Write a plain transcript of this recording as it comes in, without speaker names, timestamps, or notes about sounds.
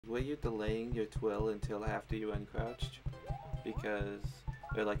were you delaying your twill until after you uncrouched? Because,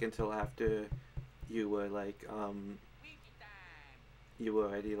 or like until after you were like, you were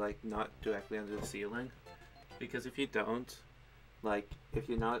already like not directly under the ceiling? Because if you don't, like, if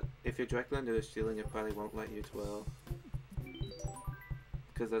you're directly under the ceiling, it probably won't let you twirl.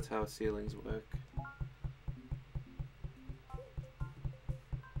 Because that's how ceilings work.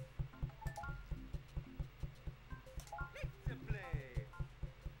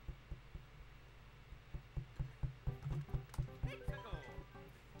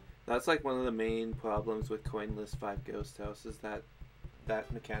 That's like one of the main problems with Coinless 5 Ghost House is that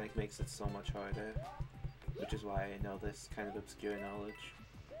that mechanic makes it so much harder. Which is why I know this kind of obscure knowledge.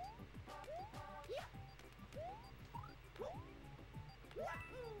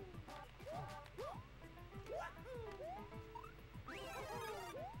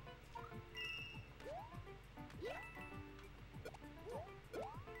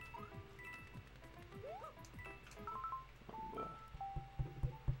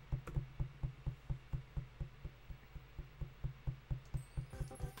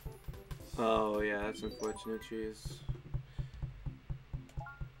 Oh yeah, that's unfortunate, cheese.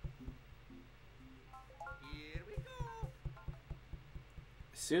 Here we go.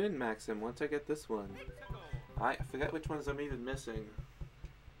 Soon, Maxim, once I get this one. I forget which ones I'm even missing.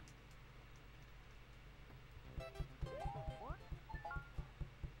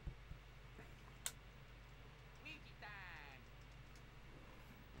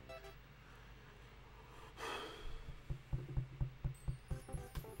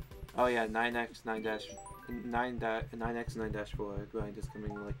 Oh yeah, 9x 9-4 grind is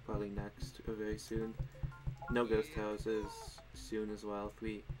coming like probably next or very soon. No ghost houses soon as well.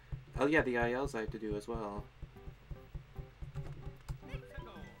 Oh yeah, the ILs I have to do as well.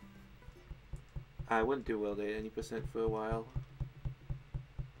 I wouldn't do Will Date any percent for a while.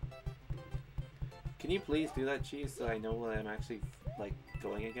 Can you please do that, cheese, so I know what I'm actually like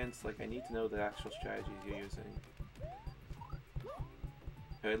going against? Like I need to know the actual strategies you're using.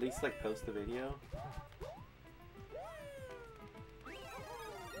 Or at least like post the video.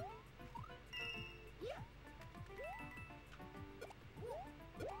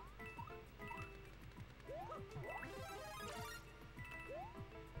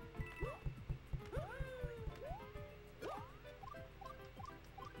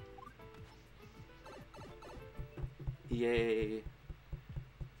 Yay.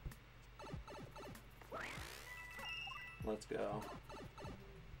 Let's go.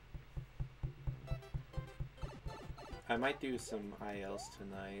 I might do some ILs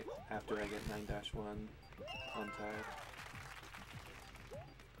tonight after I get 9-1 on tide.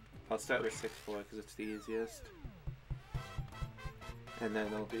 I'll start with 6-4 because it's the easiest. And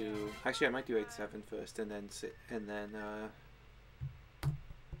then I'll do... Actually, I might do 8-7 first and then...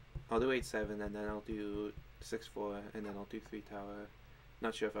 I'll do 8-7 and then I'll do 6-4 and then I'll do 3 tower.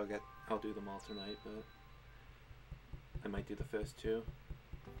 Not sure if I'll do them all tonight, but... I might do the first two.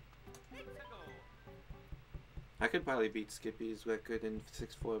 I could probably beat Skippy's record in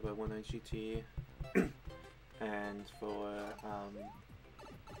 6-4 by 1 IGT. And for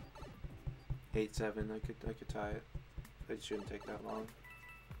 8-7 I could tie it. It shouldn't take that long.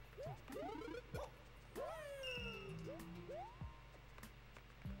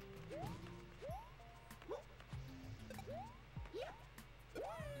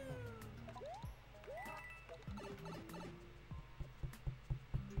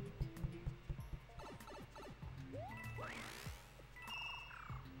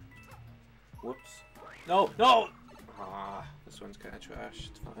 Whoops. No! No! Ah, this one's kinda trash.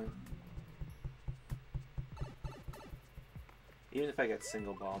 It's fine. Even if I get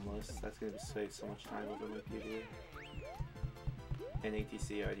single bombless, that's gonna save so much time over my PB. And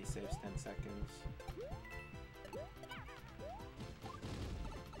ATC already saves 10 seconds.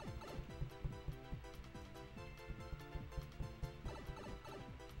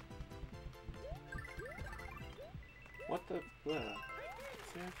 What the... Bleh.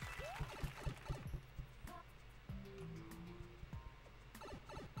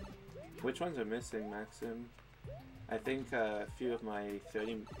 Which ones are missing, Maxim? I think a few of my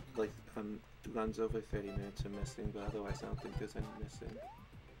 30, runs over 30 minutes are missing, but otherwise I don't think there's any missing.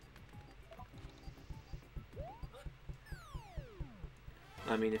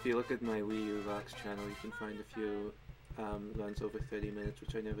 I mean, if you look at my Wii U Rocks channel, you can find a few runs over 30 minutes,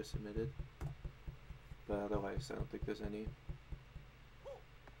 which I never submitted. But otherwise, I don't think there's any.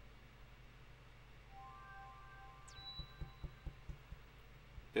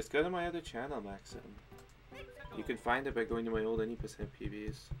 Just go to my other channel, Maxim. You can find it by going to my old any percent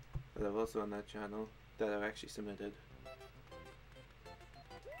PBs that I've also on that channel that I've actually submitted.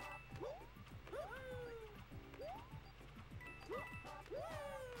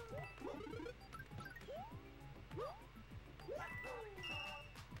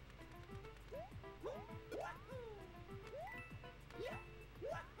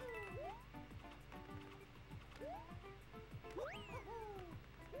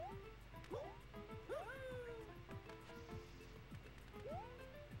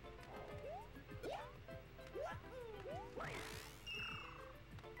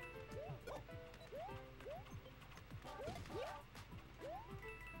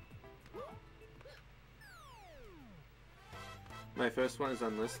 My first one is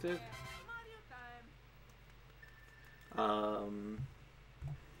unlisted.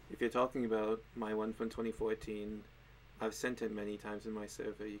 If you're talking about my one from 2014, I've sent it many times in my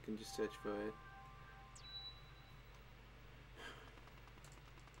server. You can just search for it.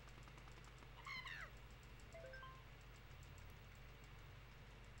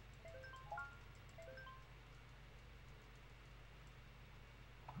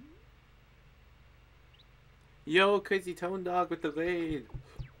 Yo, Crazy Tone Dog with the raid.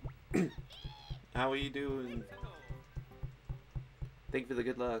 How are you doing? Thank you for the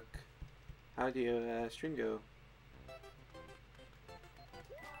good luck. How do your stream go?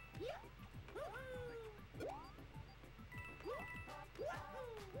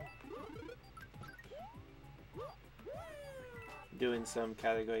 Doing some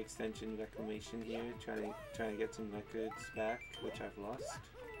category extension reclamation here, trying to get some records back, which I've lost.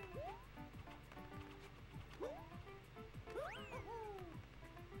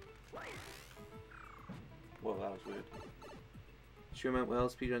 Whoa, that was weird. Sure went well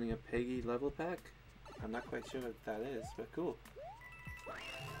speedrunning a Peggy level pack? I'm not quite sure what that is, but cool.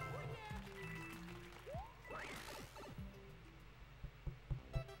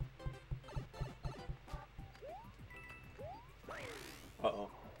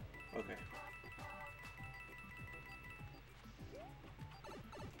 Uh-oh. Okay.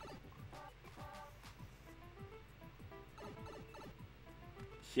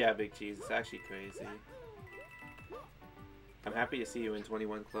 Yeah, Big Cheese, it's actually crazy. I'm happy to see you in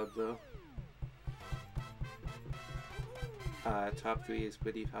 21 Club, though. Top 3 is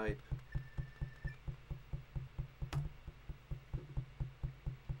pretty hype.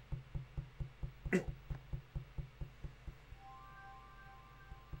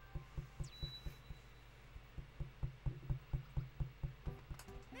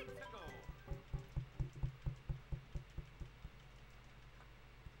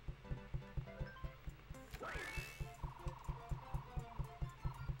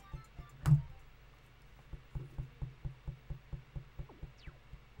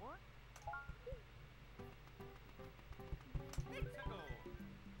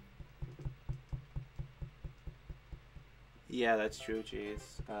 Yeah, that's true,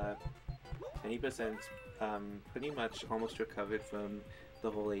 Chase. 20% pretty much almost recovered from the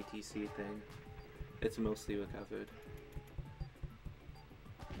whole ATC thing. It's mostly recovered.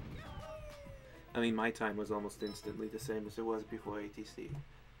 I mean, my time was almost instantly the same as it was before ATC.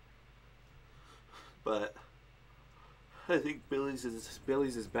 But I think Billy's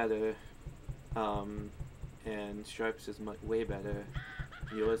is better, and Sharp's is way better.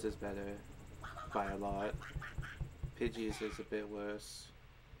 Yours is better by a lot. Pidgey's is a bit worse.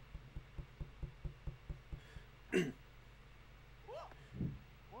 I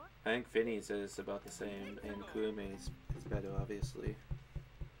think Finny's is about the same, and Kurume's is better, obviously.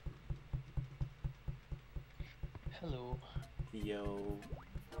 Hello. Yo.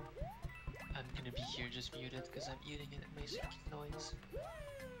 I'm gonna be here just muted because I'm eating and it makes noise.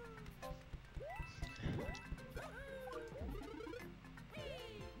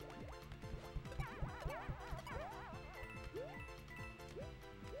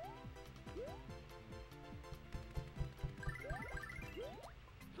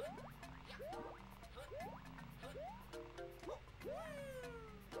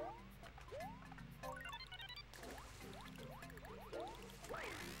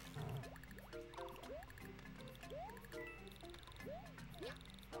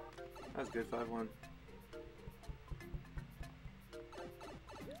 That's good, 5-1.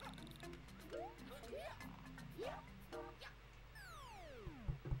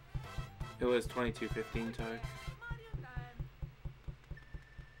 It was 22-15 Tark.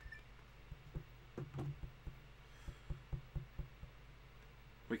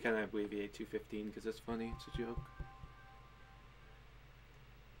 We kind of abbreviate 215 because it's funny, it's a joke.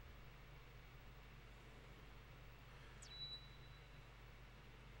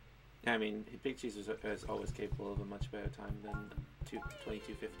 I mean, Big Cheese is always capable of a much better time than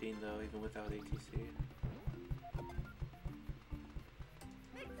 22-15 though, even without ATC.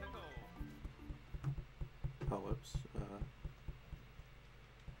 Oh, whoops.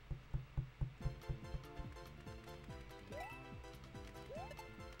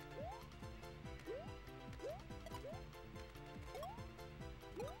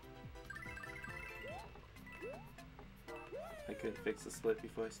 I couldn't fix the split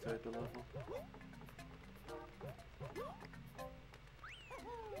before I started the level.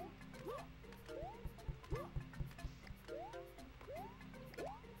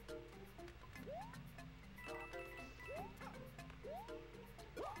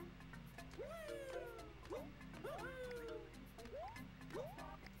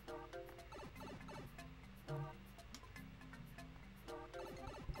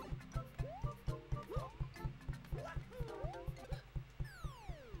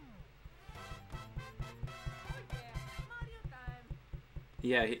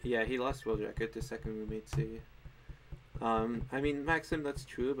 Yeah, he lost world record to second roommate C. I mean, Maxim, that's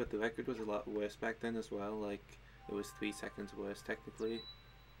true, but the record was a lot worse back then as well. Like, it was 3 seconds worse, technically.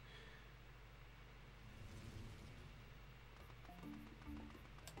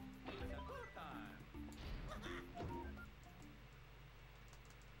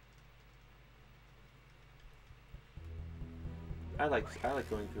 I like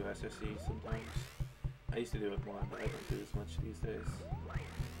going through SSE sometimes. I used to do it more, but I don't do as much these days.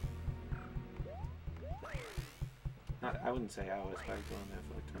 I wouldn't say hours, but I'd go in there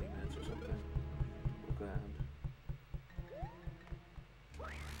for like 20 minutes or something. Look around.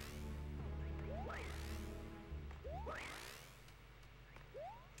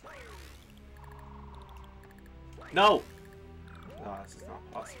 No! Oh, this is not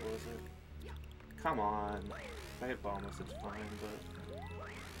possible, is it? Come on. If I hit bonus, it's fine, but...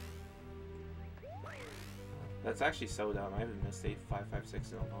 That's actually so dumb. I haven't missed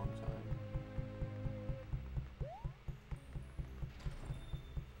 556 in a long time.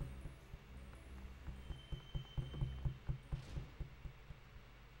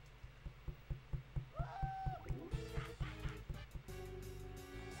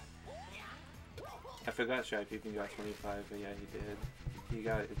 I forgot Stripe even got 25, but yeah, he did. He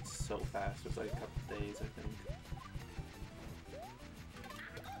got it so fast. It was like a couple days, I think.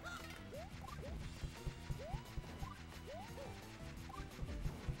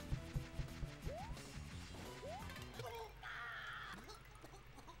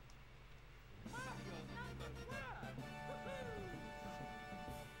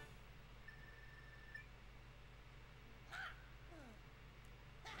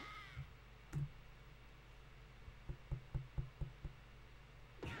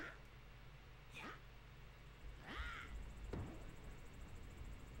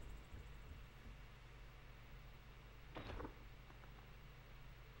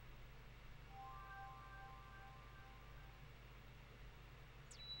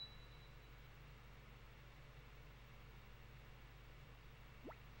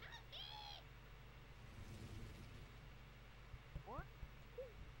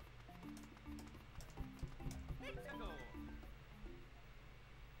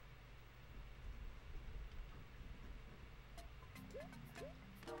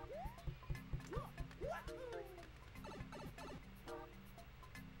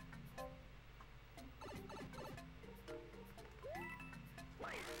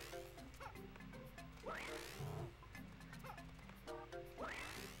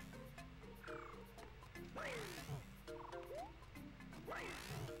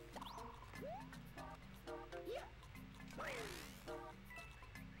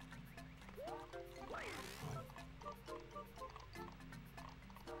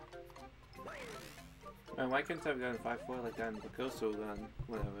 Man, why couldn't I have done 5-4 like that in the coastal run?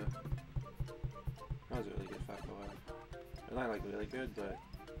 Whatever. That was a really good 5-4. It's not like really good, but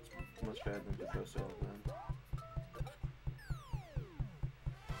it's much better than the coastal run.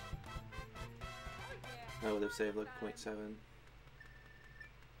 I would have saved like 0.7.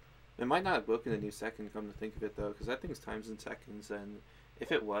 It might not have broken a new second, come to think of it though, because that thing's times in seconds, and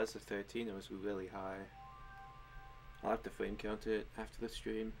if it was a 13, it was really high. I'll have to frame count it after the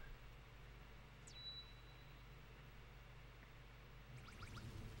stream.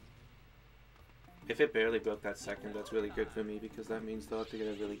 If it barely broke that second, that's really good for me, because that means they'll have to get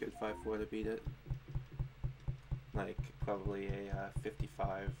a really good 5-4 to beat it. Like, probably a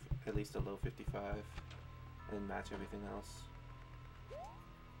 55, at least a low 55, and match everything else.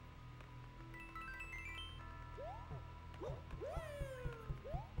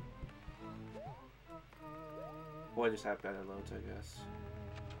 Or just have better loads, I guess.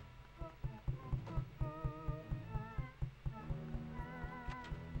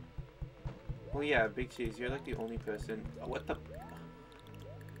 Well, yeah, Big Cheese, you're like the only person. What the?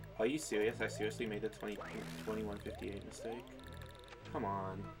 Are you serious? I seriously made the 2158 mistake? Come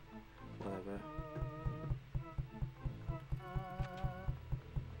on. Whatever.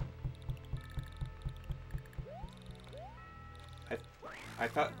 I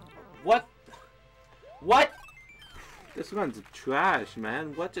thought. What? What? This one's trash,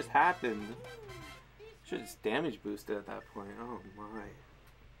 man. What just happened? Should just damage boosted at that point. Oh my.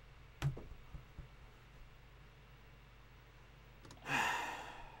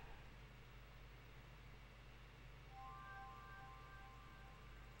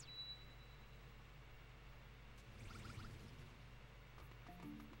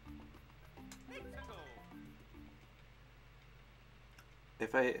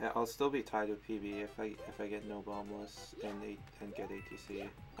 I'll still be tied with PB if I get no bombless and get ATC.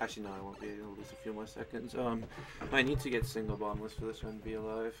 Actually, no, I won't be. I'll lose a few more seconds. I need to get single bombless for this one to be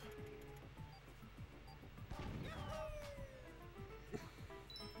alive.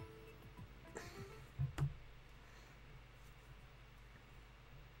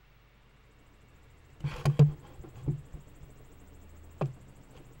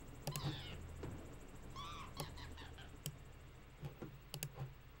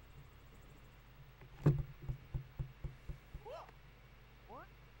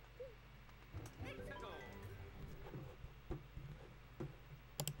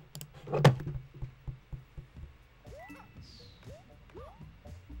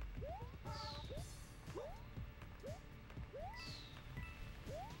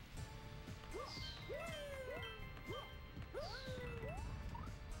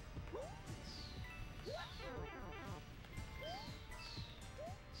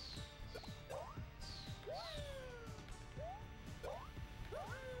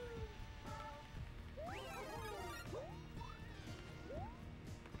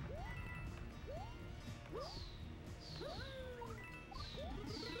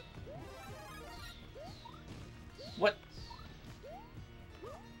 What?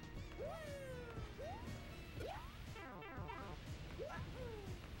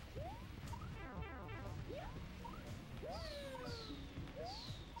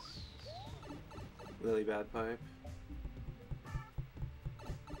 Really bad pipe.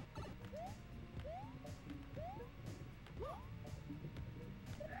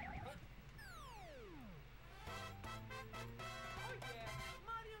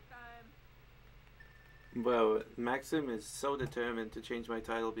 Bro, Maxim is so determined to change my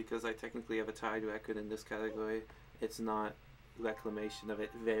title because I technically have a tied record in this category. It's not reclamation of it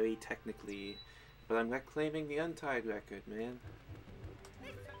very technically, but I'm reclaiming the untied record, man.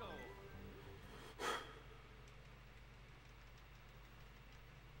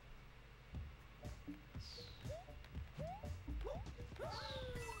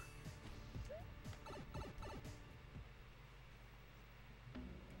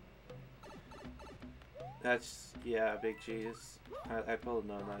 That's, yeah, big cheese. I pulled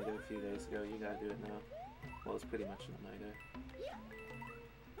no Nida a few days ago. You gotta do it now. Well, it's pretty much no Nida.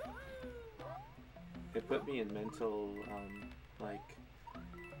 It put me in mental, like,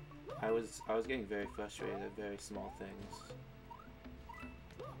 I was getting very frustrated at very small things.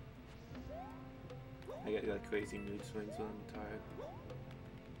 I get like crazy mood swings when I'm tired.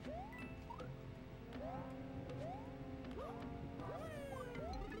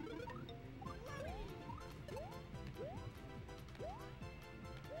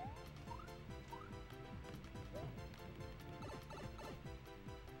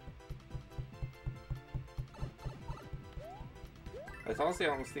 It's honestly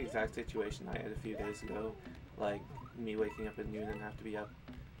almost the exact situation I had a few days ago, like me waking up at noon and have to be up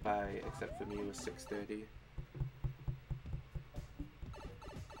by, except for me, it was 6:30.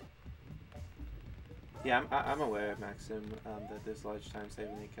 Yeah, I'm aware, Maxim, that there's large time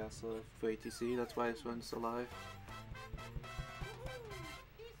saving in Castle for ATC, that's why this one's alive.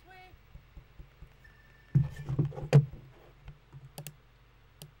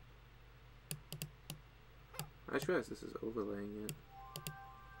 I just realized this is overlaying it.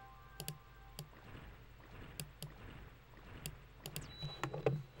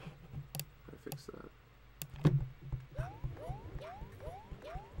 I fixed that.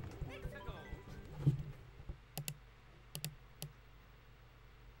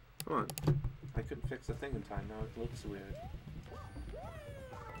 Come on. I couldn't fix the thing in time, now it looks weird.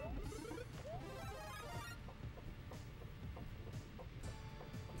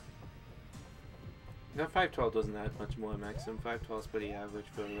 Now 512 doesn't add much more, Maxim. 512 is pretty average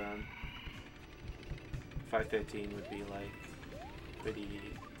for a run. 513 would be like pretty,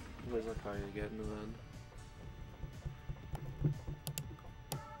 was like hard to get in the run.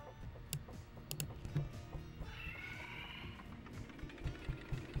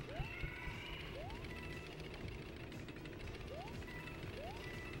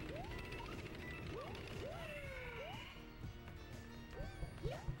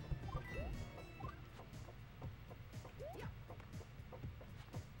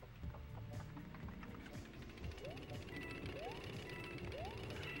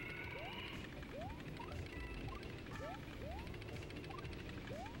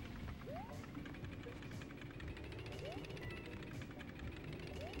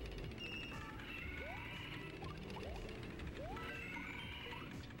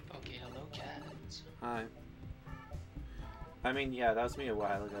 Hi. I mean, yeah, that was me a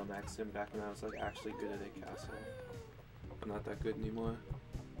while ago, Maxim, back when I was like actually good at a castle. I'm not that good anymore.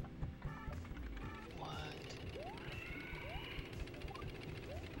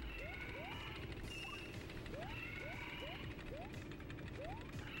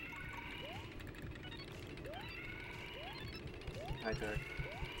 Hi, Dark.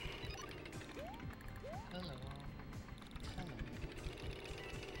 Hello. Hello.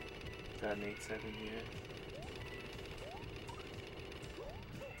 Got an 8-7 here.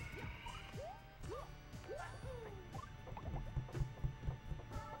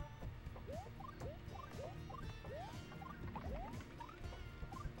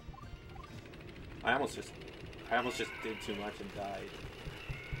 I almost just did too much and died.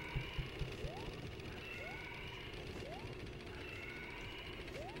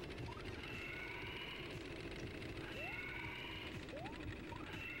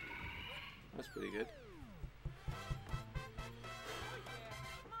 That's pretty good.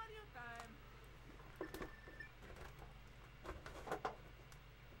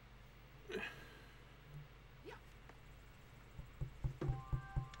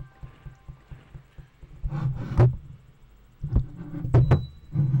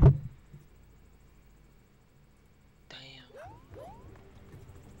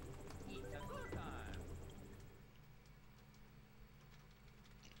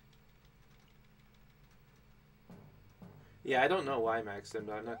 Yeah, I don't know why I maxed him,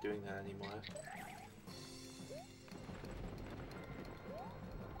 but I'm not doing that anymore.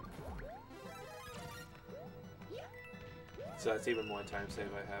 So that's even more time save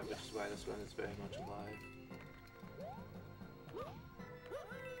I have, which is why this one is very much alive.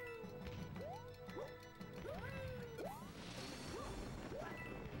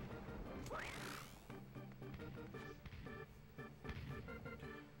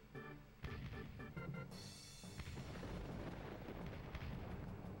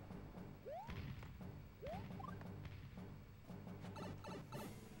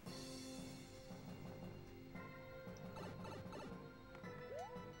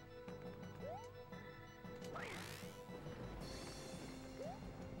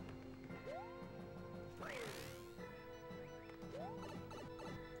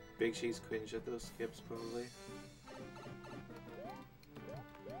 Big Cheese cringe at those skips, probably.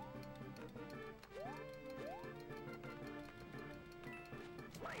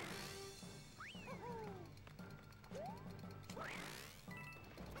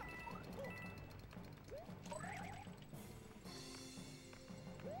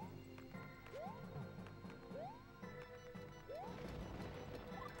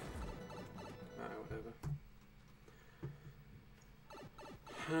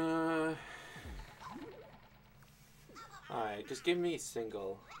 Alright, just give me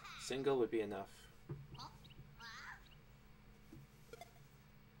single. Single would be enough.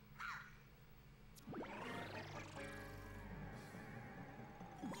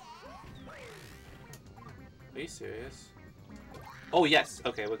 Are you serious? Oh yes!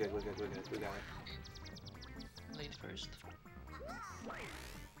 Okay, we're good, we got it. Late first.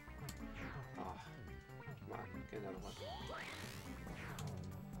 Oh, come on, get another one.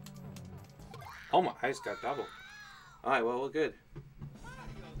 Oh my, I just got double. Alright, well, we're good.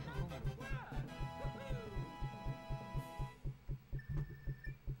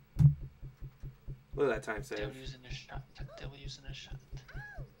 Look at that time save. They were using a shot.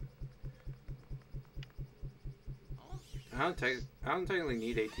 I don't technically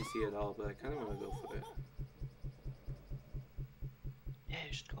need ATC at all, but I kind of want to go for it. Yeah,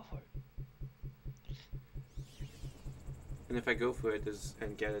 you should go for it. And if I go for it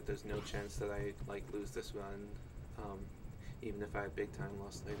and get it, there's no chance that I like lose this run. Even if I have big time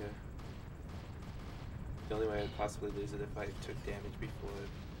loss later. The only way I'd possibly lose it if I took damage before,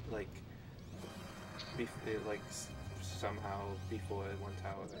 like somehow before one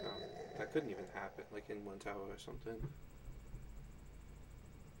tower. That couldn't even happen, like in one tower or something.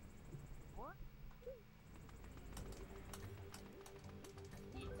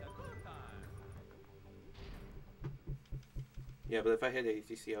 Yeah, but if I hit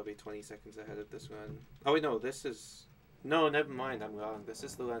ATC, I'll be 20 seconds ahead of this run. Oh wait, no, this is... No, never mind, I'm wrong. This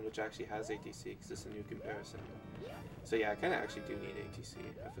is the run which actually has ATC, because this is a new comparison. So yeah, I kind of actually do need ATC,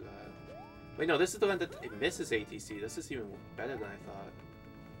 I forgot. Wait, no, this is the one that it misses ATC. This is even better than I thought.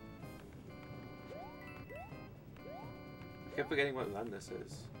 I kept forgetting what run this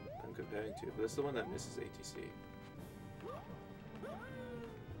is I'm comparing to, but this is the one that misses ATC.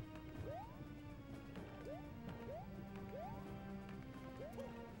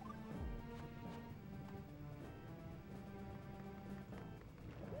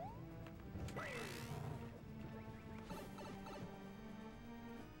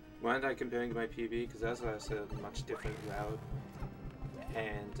 Why am I comparing to my PB? Because that's what I said, a much different route,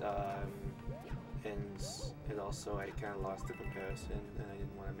 and also I kind of lost the comparison, and I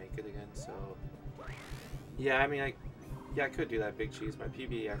didn't want to make it again. So yeah, I mean, I could do that big cheese. My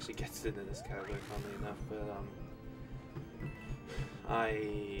PB actually gets it in this category, funnily enough, but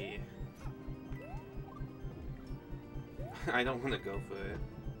I don't want to go for it,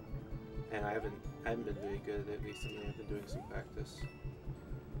 and I haven't been very good at it recently. I've been doing some practice.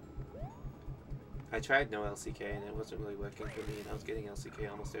 I tried no LCK and it wasn't really working for me, and I was getting LCK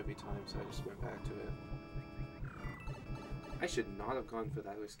almost every time, so I just went back to it. I should not have gone for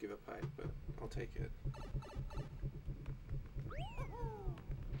that risky of a pipe, but I'll take it.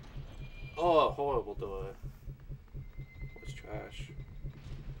 Oh, horrible door. That was trash.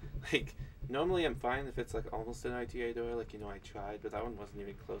 Like, normally I'm fine if it's like almost an ITA door, like, you know, I tried, but that one wasn't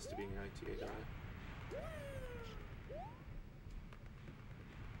even close to being an ITA door.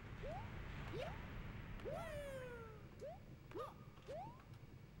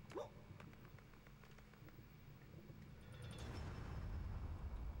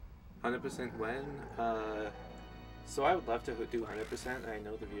 100% when? So I would love to do 100%, I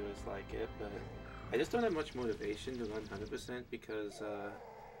know the viewers like it, but I just don't have much motivation to run 100% because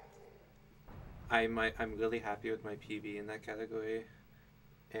I'm really happy with my PB in that category,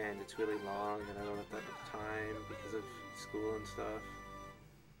 and it's really long, and I don't have that much time because of school and stuff.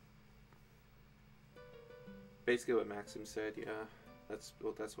 Basically what Maxim said, yeah, that's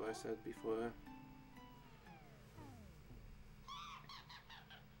what I said before.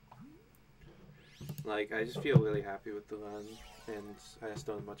 Like, I just feel really happy with the run, and I just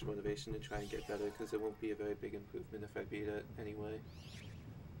don't have much motivation to try and get better because it won't be a very big improvement if I beat it anyway.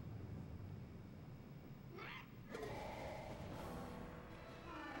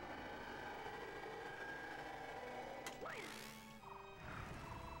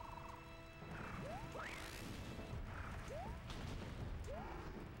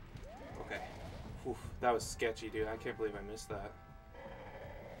 Okay. Oof, that was sketchy, dude. I can't believe I missed that.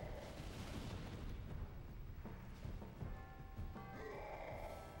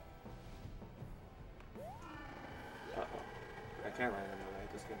 I can't land on the right,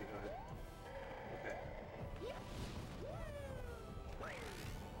 this is gonna be hard. Okay.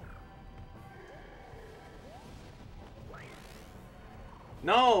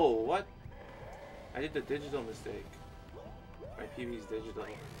 No! What? I did the digital mistake. My PB's digital.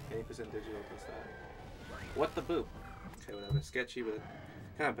 80% digital plus that. What the boop? Okay, whatever. Sketchy, but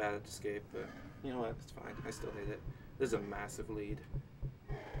kind of bad at escape, but you know what? It's fine. I still hate it. This is a massive lead.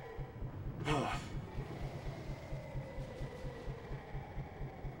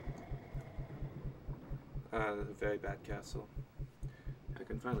 Very bad castle. I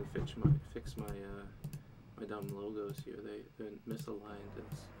can finally fix my my dumb logos here. They're misaligned.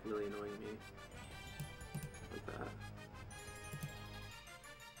 It's really annoying me. Like that.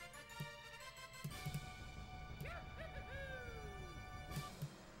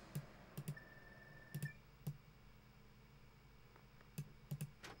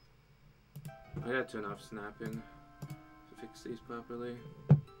 I gotta turn off snapping to fix these properly.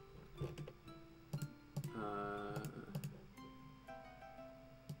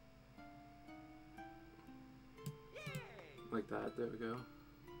 Like that, there we go.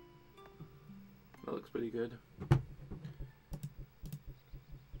 That looks pretty good.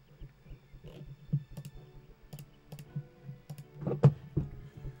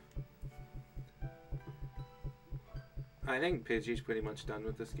 I think Pidgey's pretty much done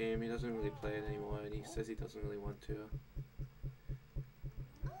with this game. He doesn't really play it anymore, and he says he doesn't really want to.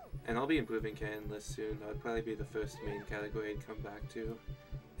 And I'll be improving Canon list soon. That would probably be the first main category I'd come back to.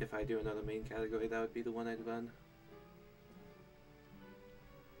 If I do another main category, that would be the one I'd run.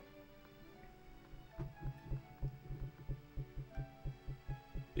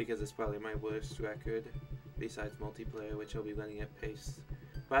 Because it's probably my worst record, besides multiplayer, which I'll be running at Pace.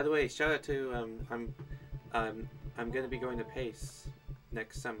 By the way, shout out to I'm gonna be going to Pace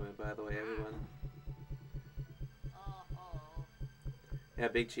next summer. By the way, everyone. Yeah,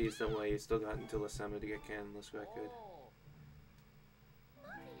 Big Cheese, don't worry, you still got until the summer to get Canonless record.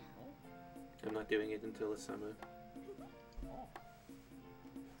 I'm not doing it until the summer.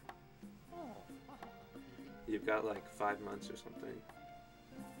 You've got like 5 months or something.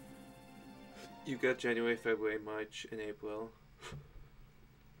 You've got January, February, March, and April.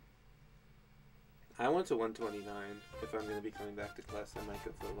 I went to 129. If I'm going to be coming back to class, I might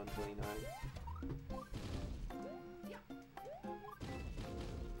go for 129.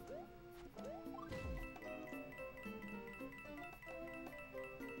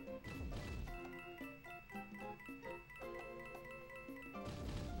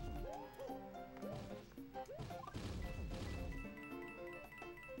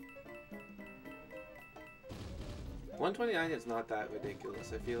 $129 is not that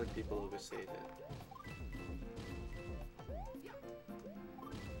ridiculous. I feel like people overstate it.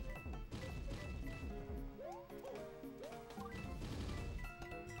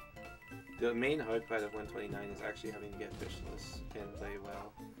 The main hard part of 129 is actually having to get fishless and play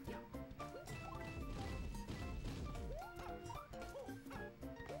well.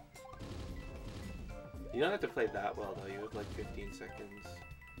 You don't have to play that well though, you have like 15 seconds.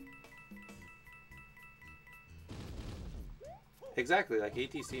 Exactly, like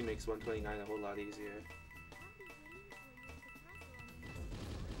ATC makes 129 a whole lot easier.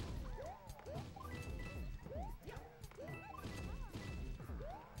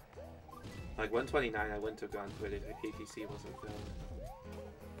 Like 129 I wouldn't have gone for it if ATC wasn't filmed.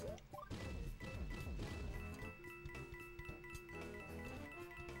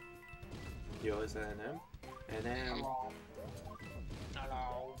 Yo, is that an M? An M. Hello.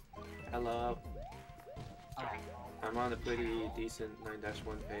 Hello. Hello. I'm on a pretty decent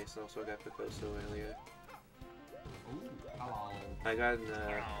 9-1 pace, also got Picoso earlier. Ooh, hello. I got an,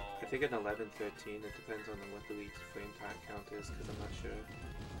 I think an 11-13, it depends on what the lead frame time count is, because I'm not sure.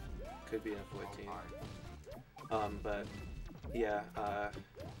 Could be a 14. But, yeah,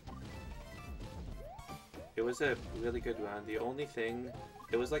 it was a really good run. The only thing,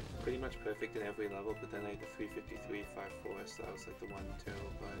 it was like pretty much perfect in every level, but then I had the 353, 5-4, so that was like the one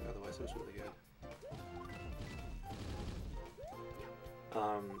terrible part, otherwise it was really good.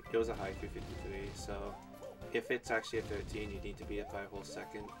 It was a high 353, so if it's actually a 13, you need to be a 5 whole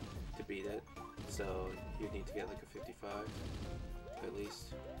second to beat it, so you need to get like a 55, at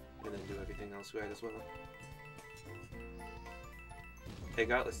least, and then do everything else right as well. I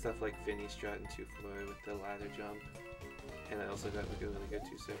got the stuff like Finny Strat and 2-4 with the ladder jump, and I also got like a really good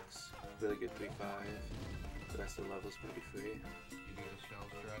 2-6, really good 3-5. The rest of the levels will be free. You get a shell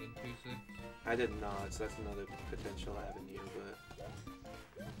strat in 2-6? I did not, so that's another potential avenue, but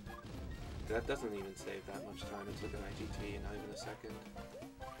that doesn't even save that much time. It's like an IGT and not even a second.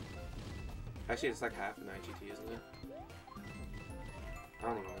 Actually, it's like half an IGT, isn't it? I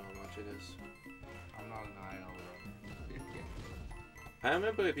don't even know how much it is. I'm not an IL. I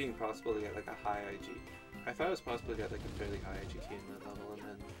remember it being possible to get like a high IG. I thought it was possible to get like a fairly high IGT in that level, and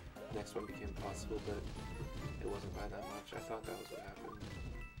then the next one became possible, but it wasn't by that much. I thought that was what happened.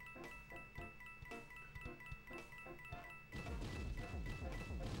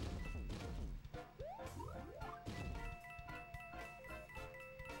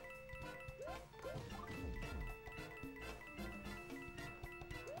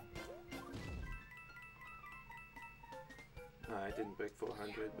 I didn't break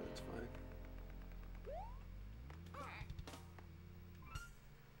 400, but it's fine.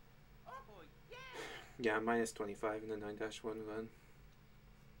 Yeah, I'm minus 25 in the 9-1 run.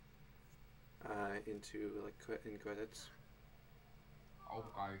 Into like in credits.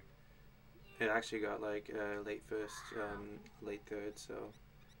 Okay. It actually got like late first, late third, so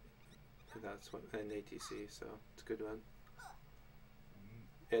that's what, and ATC, so it's a good run.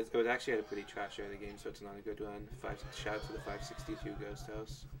 It was actually had a pretty trash early game, so it's not a good run. Shout out to the 562 Ghost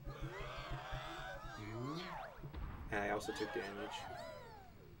House. And I also took damage.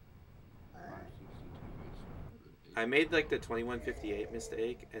 562 I made like the 2158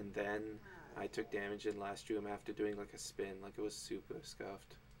 mistake, and then I took damage in last room after doing like a spin. Like it was super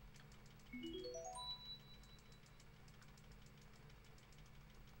scuffed.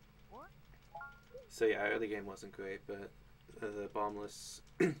 So yeah, early game wasn't great, but the bombless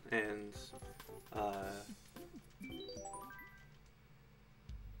and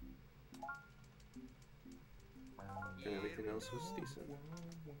everything else was decent.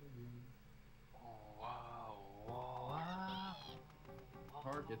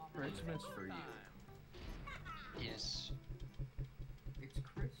 Park, it's Christmas for you. Yes. It's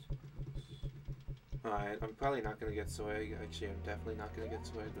Christmas. Alright, I'm probably not gonna get soy. Actually, I'm definitely not gonna get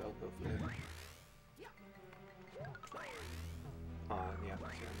soy, but I'll go for it. Yeah, I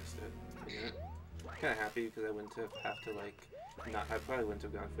missed it. I'm kinda happy because I wouldn't have to like, not, I probably wouldn't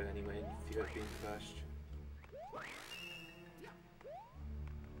have gone for it anyway in fear of being crushed.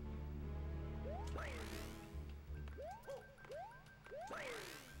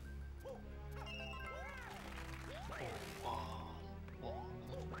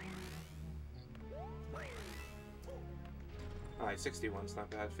 Alright, 61's not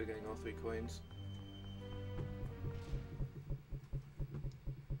bad for getting all 3 coins.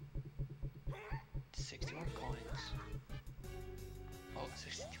 Oh,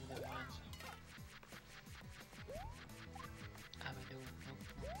 62 coins. I'm a noob.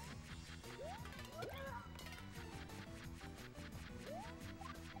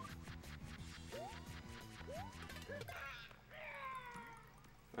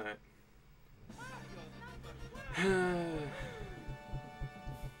 Alright.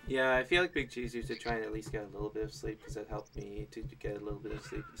 Yeah, I feel like Big Cheese used to try and at least get a little bit of sleep because that helped me to get a little bit of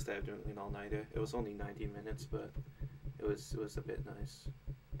sleep instead of doing an all-nighter. It was only 90 minutes, but it was a bit nice.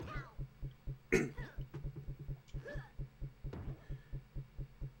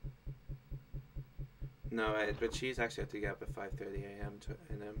 No, but Cheese actually had to get up at 5:30 a.m.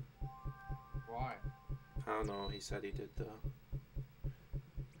 and Why? I don't know. He said he did though.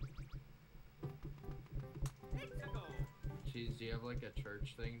 Cheese, do you have like a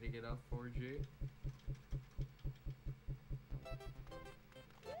church thing to get up for, G?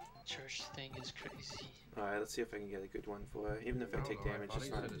 Church thing is crazy. Alright, let's see if I can get a good one for it. Even if I take damage, it's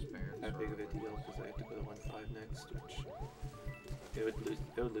not that big of a deal because I have to go to 1-5 next, which it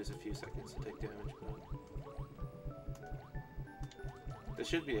would lose a few seconds to take damage, but there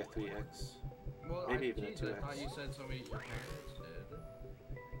should be a 3x. Well, Maybe even a geez, 2x. I thought you said somebody your parents did.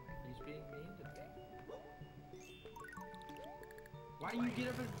 He's being mean to me. Why do you get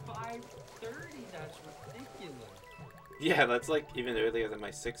up at 5:30? That's ridiculous. Yeah, that's like even earlier than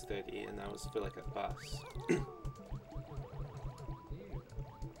my 6:30, and that was for like a bus.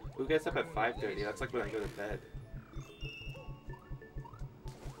 Who gets up at 5:30? That's like when I go to bed.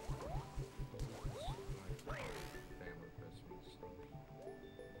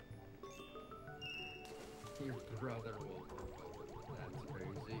 Your brother will. That's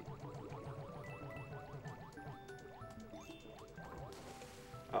crazy.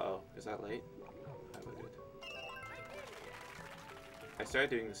 Uh-oh, is that late? I waited. I started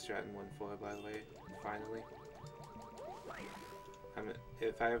doing the strat in 1-4, by the way, finally.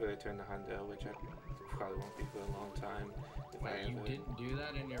 If I ever return to Hundo, which I probably won't be for a long time. If Wait, I you ever... didn't do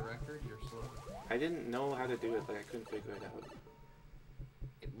that in your record? You're slow. I didn't know how to do it, like I couldn't figure it out.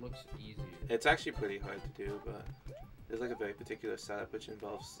 It looks easy. It's actually pretty hard to do, but there's like a very particular setup which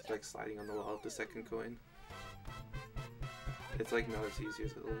involves like sliding on the wall of the second coin. It's like not as easy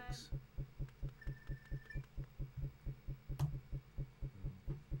as it looks.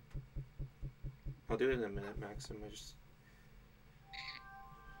 I'll do it in a minute, Maxim. I just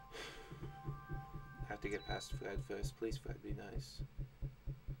have to get past Fred first. Please, Fred, be nice.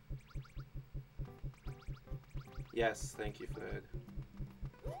 Yes, thank you, Fred.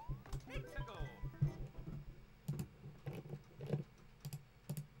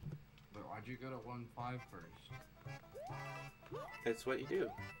 But why'd you go to 1-5 first? It's what you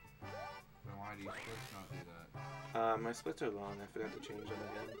do. Then why do you splits not do that? My splits are long. I forgot to change them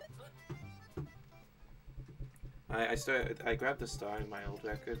again. I grabbed the star in my old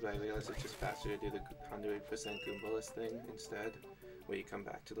record, but I realized it's just faster to do the 100% Goombalist thing instead, where you come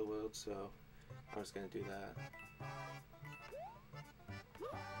back to the world, so I was gonna do that.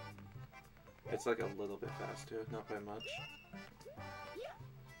 It's like a little bit faster, not by much.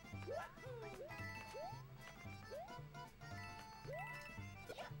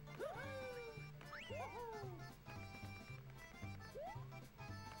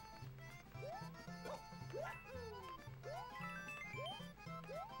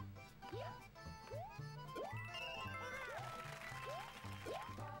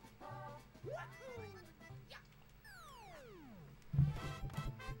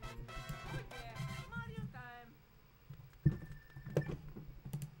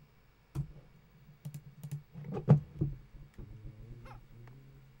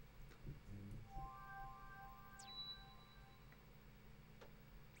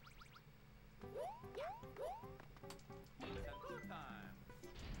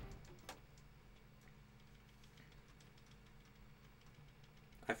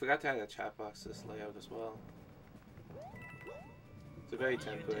 I forgot to add a chat box to this layout as well. It's a very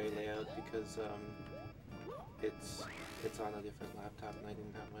temporary layout because it's on a different laptop and I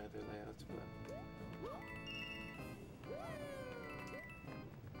didn't have my other layouts, but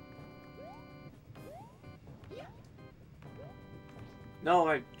no,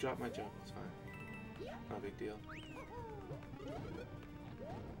 I dropped my jump, it's fine. Not a big deal.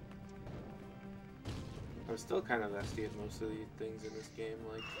 I'm still kind of rusty at most of the things in this game,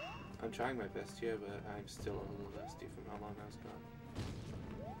 like, I'm trying my best here, but I'm still a little rusty from how long I was gone.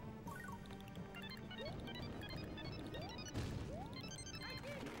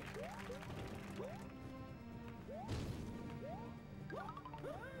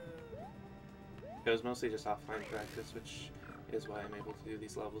 It was mostly just offline practice, which is why I'm able to do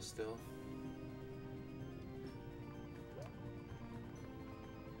these levels still.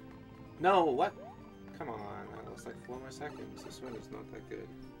 No, what? Come on, I lost like 4 more seconds. This one is not that good.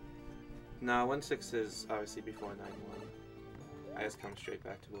 No, 1-6 is obviously before 9-1. I just come straight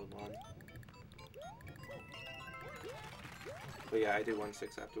back to World 1. But yeah, I do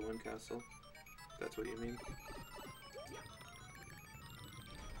 1-6 after Windcastle. That's what you mean.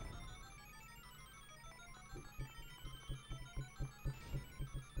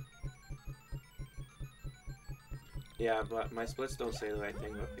 Yeah, but my splits don't say the right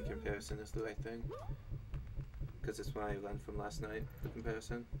thing, but the comparison is the right thing. Because it's what I learned from last night, the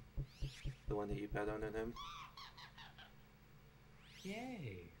comparison. The one that you bet on him.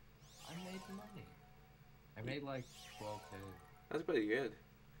 Yay! I made money. I made like 12K. That's pretty good.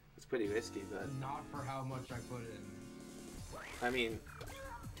 It's pretty risky, but... Not for how much I put in. I mean,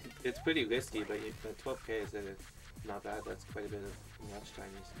 it's pretty risky, but 12K is not bad. That's quite a bit of watch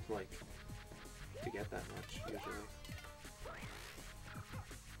time, like, to get that much, usually.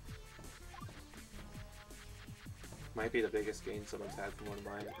 Might be the biggest gain someone's had from one of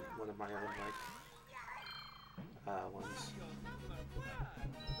my own, like, ones.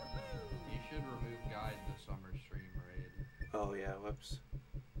 You should remove guide the summer stream raid. Oh yeah, whoops.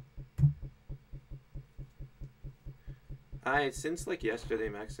 Since like yesterday,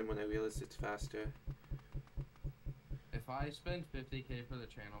 Maxim, when I realized it's faster. If I spend 50K for the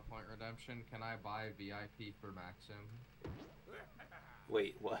channel point redemption, can I buy VIP for Maxim?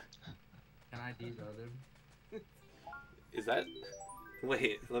 Wait, what? Can I devote him? Is that...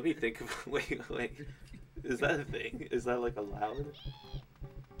 Wait, let me think of... Wait. Is that a thing? Is that like allowed?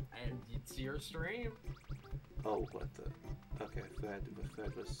 And it's your stream. Oh, what the... Okay, Fred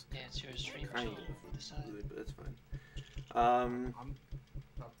was Yeah, it's your stream. kind so of decide. rude, but it's fine.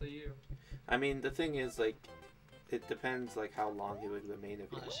 Up to you. I mean, the thing is, like, it depends, like, how long he would remain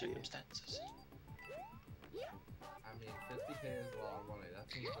if Other he circumstances. I mean, 50K is a lot of money.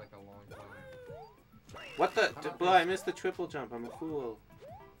 That seems like a long time. What the? Bro, I missed the triple jump. I'm a fool.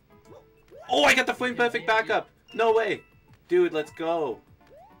 Oh, I got the flame perfect backup. No way. Dude, let's go.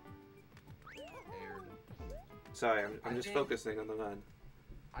 Sorry, I'm just focusing on the run.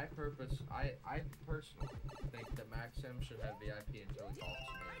 I personally think that Maxim should have VIP until he talks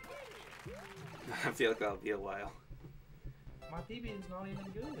to me. I feel like that'll be a while. My PB is not even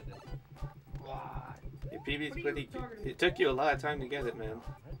good. Why? Your PB's What are you pretty... talking about? It took you a lot of time to get it, man.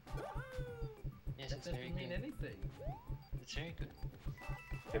 Yes, That it's very doesn't mean good. anything. It's very good.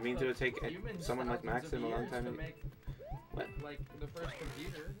 It means it would take Humans someone like thousands of Maxim a long years time to to... make, What? like, the first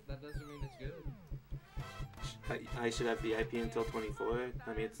computer. That doesn't mean it's good. I should have VIP until 24.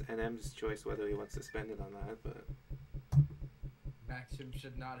 I mean, it's NM's choice whether he wants to spend it on that, but... Maxim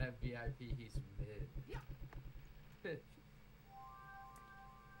should not have VIP. He's mid.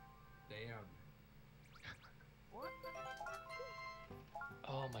 Damn.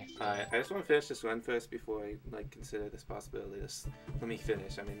 Oh my god. Alright, I just want to finish this run first before I, like, consider this possibility. Let me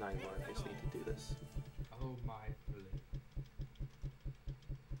finish. I mean, 9-1. I just need to do this. Oh my flip.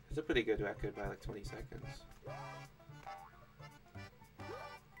 It's a pretty good record by, like, 20 seconds. I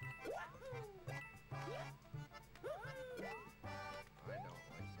don't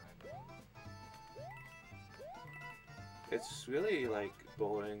like that. It's really, like,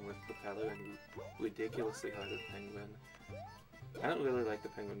 boring with Propeller and ridiculously hard with Penguin. I don't really like the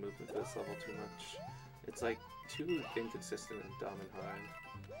Penguin movement for this level too much. It's, like, too inconsistent and dumb and hard.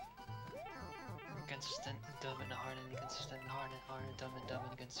 Inconsistent, dumb and hard, and inconsistent, hard and hard, and dumb,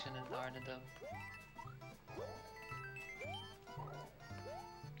 inconsistent, and hard and dumb.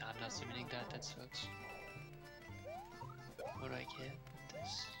 I'm not submitting that, that sucks. What do I get?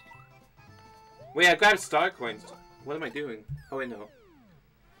 This. Wait, I grabbed star coins! What am I doing? Oh wait, no.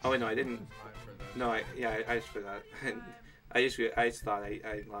 Oh wait, no, I didn't. No, I just forgot. I just thought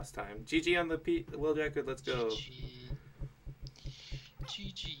I lost time. GG on the world record, let's go.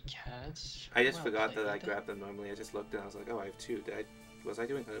 GG Cads. I just Well forgot that played I then. grabbed them normally. I just looked and I was like, oh, I have 2. Was I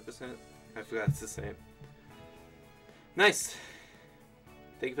doing 100%? I forgot it's the same. Nice!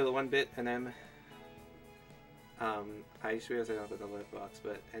 Thank you for the 1-bit, NM. I just realized I don't have an alert box,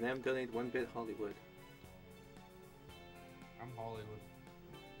 but NM donated 1-bit Hollywood. I'm Hollywood.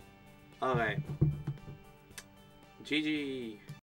 Alright. GG!